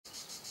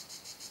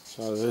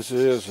So this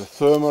is a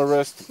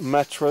Thermarest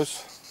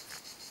mattress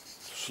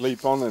to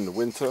sleep on in the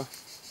winter.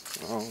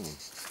 Oh,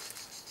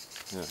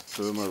 yeah,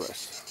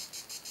 Thermarest.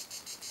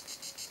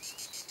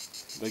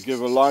 They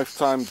give a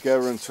lifetime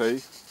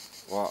guarantee.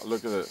 Well,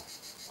 look at it.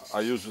 I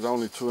used it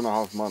only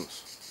 2.5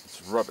 months.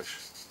 It's rubbish.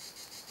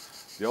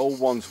 The old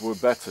ones were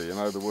better, you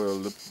know, they were a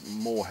little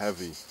more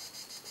heavy.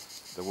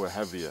 They were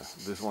heavier.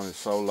 This one is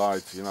so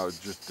light, you know, it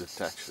just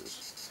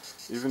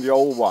detaches. Even the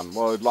old one,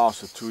 well, it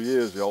lasted 2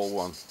 years, the old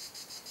one,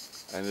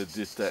 and it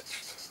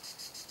detached.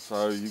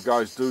 So you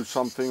guys do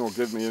something or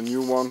give me a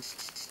new one.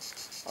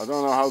 I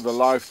don't know how the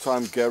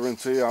lifetime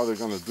guarantee, how they're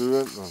going to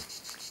do it, but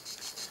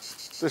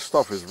this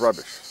stuff is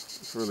rubbish.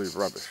 It's really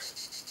rubbish.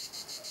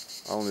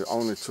 Only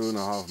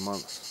 2.5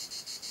 months.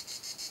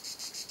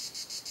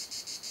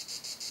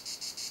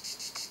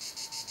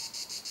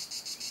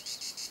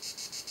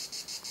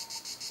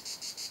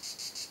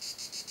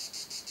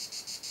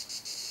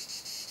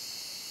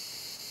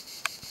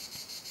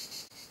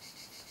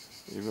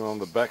 Even on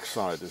the back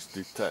side it's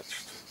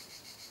detached.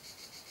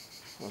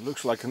 It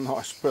looks like a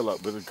nice pillow,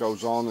 but it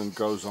goes on and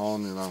goes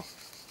on, you know.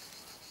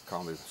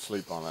 Can't even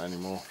sleep on it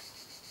anymore.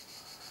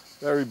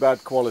 Very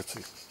bad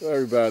quality.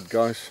 Very bad,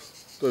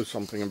 guys. Do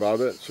something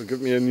about it. So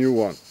give me a new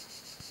one.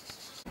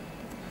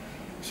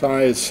 So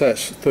it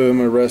says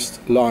Thermarest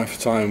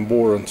lifetime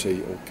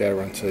warranty or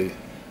guarantee.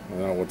 I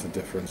don't know what the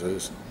difference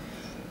is.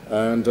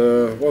 And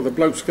well, the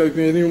blokes gave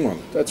me a new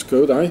one. That's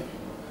good, eh?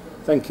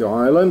 Thank you,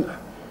 Ireland.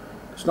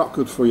 It's not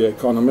good for your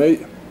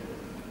economy.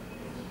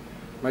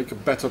 Make a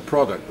better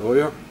product, will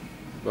you?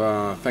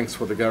 Thanks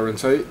for the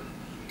guarantee.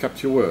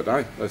 Kept your word,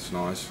 eh? That's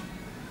nice.